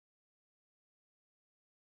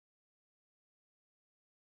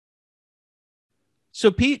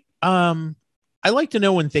So Pete, I like to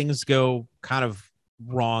know when things go kind of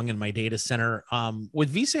wrong in my data center.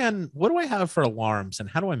 With vSAN, what do I have for alarms and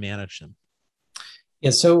how do I manage them? Yeah,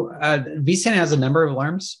 so vSAN has a number of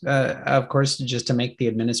alarms, of course, just to make the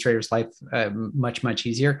administrator's life much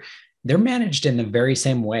easier. They're managed in the very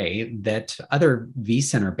same way that other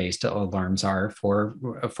vCenter-based alarms are for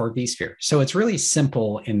vSphere. So it's really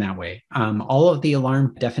simple in that way. All of the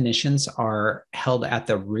alarm definitions are held at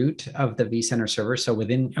the root of the vCenter server. So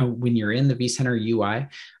when you're in the vCenter UI,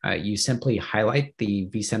 you simply highlight the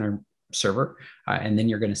vCenter server, and then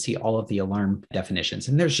you're going to see all of the alarm definitions.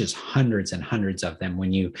 And there's just hundreds and hundreds of them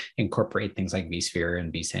when you incorporate things like vSphere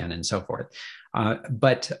and vSAN and so forth.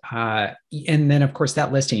 And then of course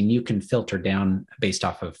that listing you can filter down based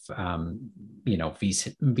off of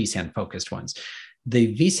vSAN focused ones.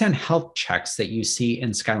 The vSAN health checks that you see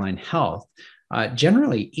in Skyline Health,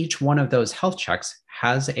 generally each one of those health checks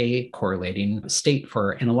has a correlating state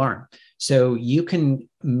for an alarm. So you can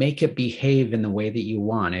make it behave in the way that you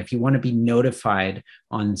want. If you want to be notified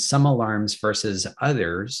on some alarms versus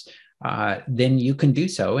others, then you can do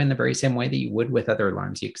so in the very same way that you would with other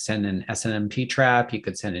alarms. You could send an SNMP trap, you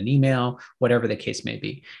could send an email, whatever the case may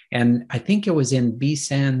be. And I think it was in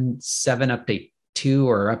vSAN 7 update 2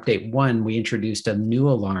 or update 1, we introduced a new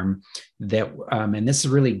alarm that, and this is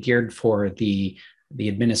really geared for the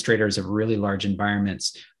administrators of really large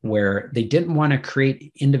environments where they didn't want to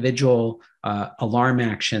create individual alarm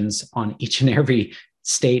actions on each and every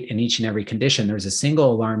state and each and every condition. There's a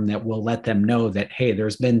single alarm that will let them know that, hey,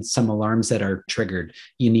 there's been some alarms that are triggered.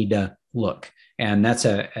 You need to look. And that's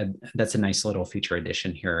a nice little feature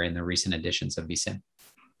addition here in the recent editions of vSAN.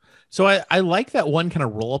 So I like that one kind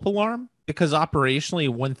of roll up alarm because operationally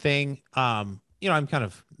one thing, I'm kind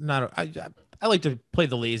of not, I like to play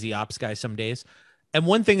the lazy ops guy some days. And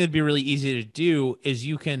one thing that'd be really easy to do is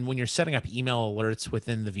you can, when you're setting up email alerts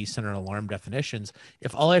within the vCenter alarm definitions,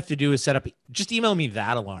 if all I have to do is just email me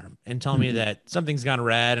that alarm and tell me that something's gone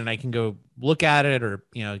red and I can go look at it or,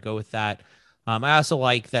 go with that. I also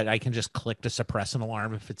like that I can just click to suppress an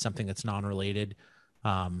alarm if it's something that's non-related.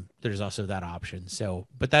 There's also that option. So,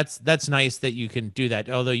 but that's nice that you can do that.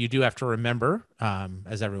 Although you do have to remember,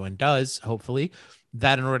 as everyone does, hopefully,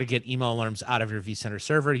 that in order to get email alarms out of your vCenter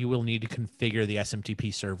server, you will need to configure the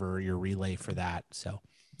SMTP server or your relay for that. So,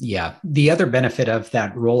 yeah, the other benefit of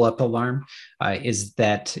that roll-up alarm is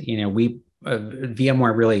that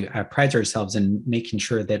VMware really prides ourselves in making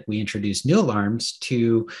sure that we introduce new alarms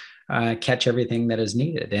to catch everything that is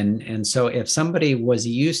needed. And so if somebody was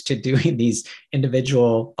used to doing these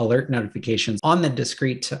individual alert notifications on the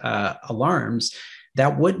discrete alarms,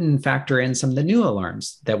 that wouldn't factor in some of the new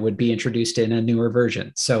alarms that would be introduced in a newer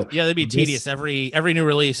version. So yeah, that'd be tedious. Every new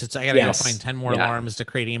release, I gotta go find 10 more alarms to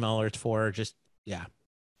create email alerts for.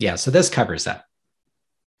 Yeah. So this covers that.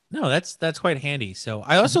 No, that's quite handy. So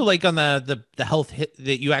I also like on the health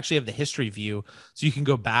that you actually have the history view, so you can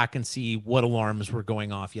go back and see what alarms were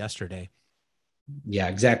going off yesterday. Yeah,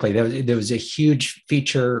 exactly. There was a huge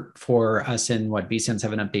feature for us in vSAN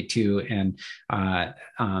 7 update 2, and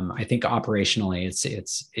I think operationally,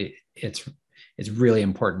 it's really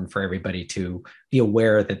important for everybody to be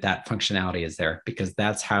aware that functionality is there because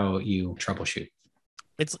that's how you troubleshoot.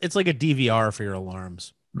 It's like a DVR for your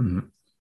alarms. Mm-hmm.